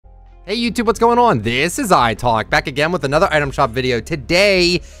Hey YouTube, what's going on? This is iTalk, back again with another item shop video.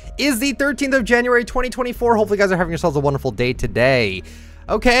 Today is the 13th of January, 2024. Hopefully you guys are having yourselves a wonderful day today.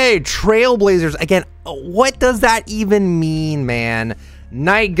 Okay, Trailblazers. Again, what does that even mean, man?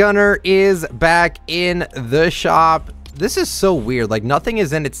 Night Gunner is back in the shop. This is so weird. Like, nothing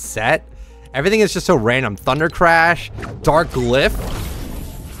is in its set. Everything is just so random. Thunder Crash, Dark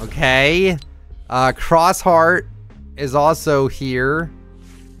Glyph. Okay. Crossheart is also here.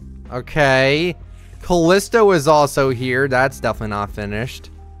 Okay. Callisto is also here. That's definitely not finished.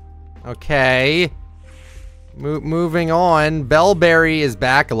 Okay. Moving on. Bellberry is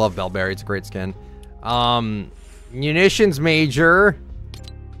back. I love Bellberry. It's a great skin. Munitions Major.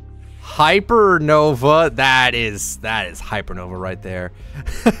 Hypernova. That is Hypernova right there.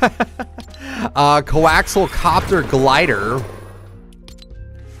 Coaxial Copter Glider.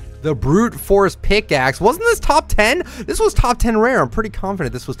 The Brute Force Pickaxe. Wasn't this top 10? This was top 10 rare. I'm pretty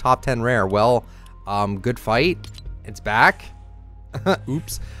confident this was top 10 rare. Well, good fight. It's back.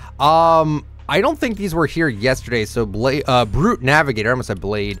 Oops. I don't think these were here yesterday. So Brute Navigator. I almost said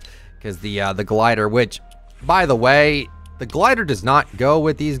Blade because the glider, which, by the way, the glider does not go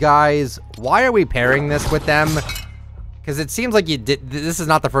with these guys. Why are we pairing this with them? Because it seems like this is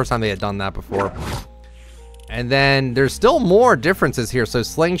not the first time they had done that before. And then there's still more differences here. So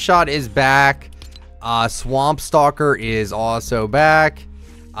Slingshot is back. Swamp Stalker is also back.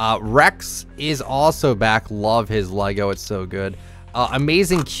 Rex is also back. Love his Lego. It's so good.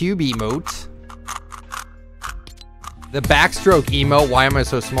 Amazing Cube emote. The Backstroke emote. Why am I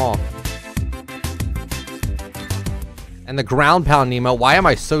so small? And the Ground Pound emote. Why am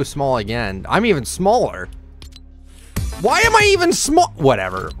I so small again? I'm even smaller. Why am I even small?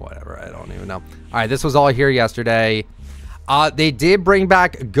 Whatever. I don't even know. All right, this was all here yesterday. They did bring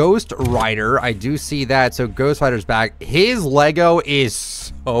back Ghost Rider. I do see that. So Ghost Rider's back. His Lego is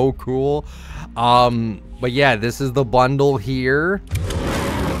so cool. But yeah, this is the bundle here.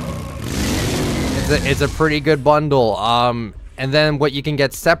 It's a pretty good bundle. And then what you can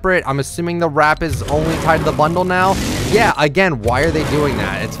get separate, I'm assuming the wrap is only tied to the bundle now. Yeah, again, why are they doing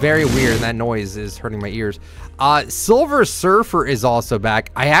that? It's very weird, and that noise is hurting my ears. Silver Surfer is also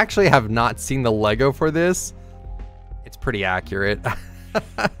back. I actually have not seen the Lego for this. It's pretty accurate.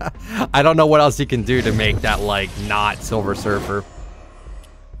 I don't know what else you can do to make that, like, not Silver Surfer.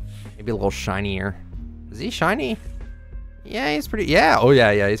 Maybe a little shinier. Is he shiny? Yeah, he's pretty... Yeah, oh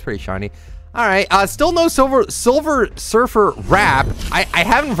yeah, he's pretty shiny. All right, still no Silver Surfer wrap. I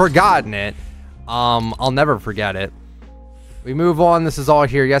haven't forgotten it. I'll never forget it. We move on. This is all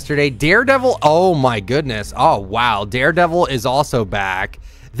here yesterday. Daredevil. Oh my goodness. Oh wow. Daredevil is also back.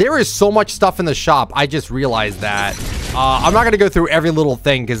 There is so much stuff in the shop. I just realized that. I'm not gonna go through every little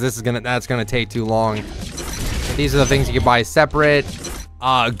thing because that's gonna take too long. But these are the things you can buy separate.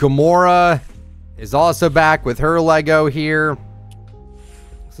 Gamora is also back with her Lego here.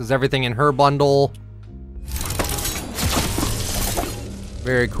 This is everything in her bundle.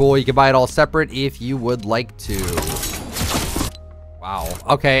 Very cool. You can buy it all separate if you would like to. Wow.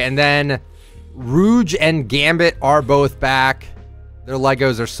 Okay, and then Rouge and Gambit are both back. Their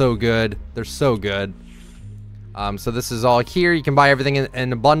Legos are so good. They're so good. So this is all here. You can buy everything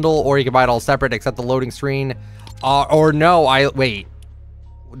in a bundle, or you can buy it all separate except the loading screen. Or no, wait.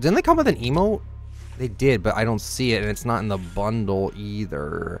 Didn't they come with an emote? They did, but I don't see it, and it's not in the bundle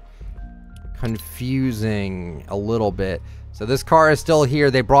either. Confusing a little bit. So this car is still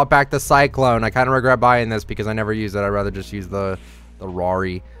here. They brought back the Cyclone. I kind of regret buying this because I never use it. I'd rather just use the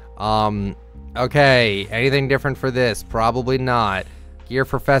Rari. Okay, anything different for this? Probably not. Gear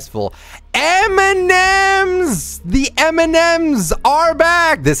for festival. EMINEMs! The EMINEMs are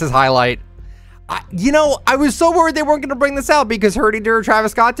back! This is highlight. You know, I was so worried they weren't going to bring this out because Herdinger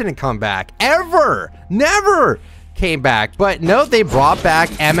Travis Scott didn't come back. Ever! Never came back. But no, they brought back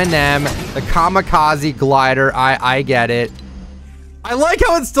EMINEM, the Kamikaze Glider. I get it. I like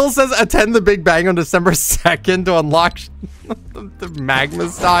how it still says attend the Big Bang on December 2nd to unlock the Magma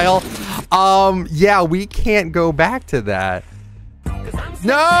style. Yeah, we can't go back to that.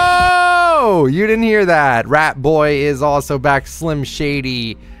 No! You didn't hear that. Rat Boy is also back. Slim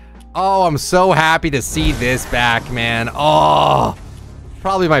Shady. Oh, I'm so happy to see this back, man. Oh,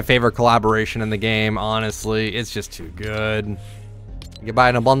 probably my favorite collaboration in the game, honestly. It's just too good. You can buy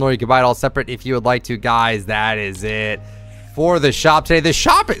it in a bundle, or you can buy it all separate if you would like to. Guys, that is it for the shop today. The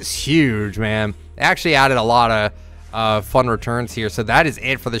shop is huge, man. They actually added a lot of fun returns here, so that is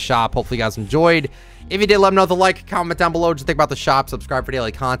it for the shop. Hopefully you guys enjoyed. If you did, let me know with a like, comment down below. Just think about the shop, subscribe for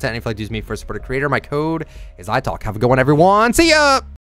daily content, and if you'd like to use me for a supported creator, my code is iTalk. Have a good one, everyone. See ya!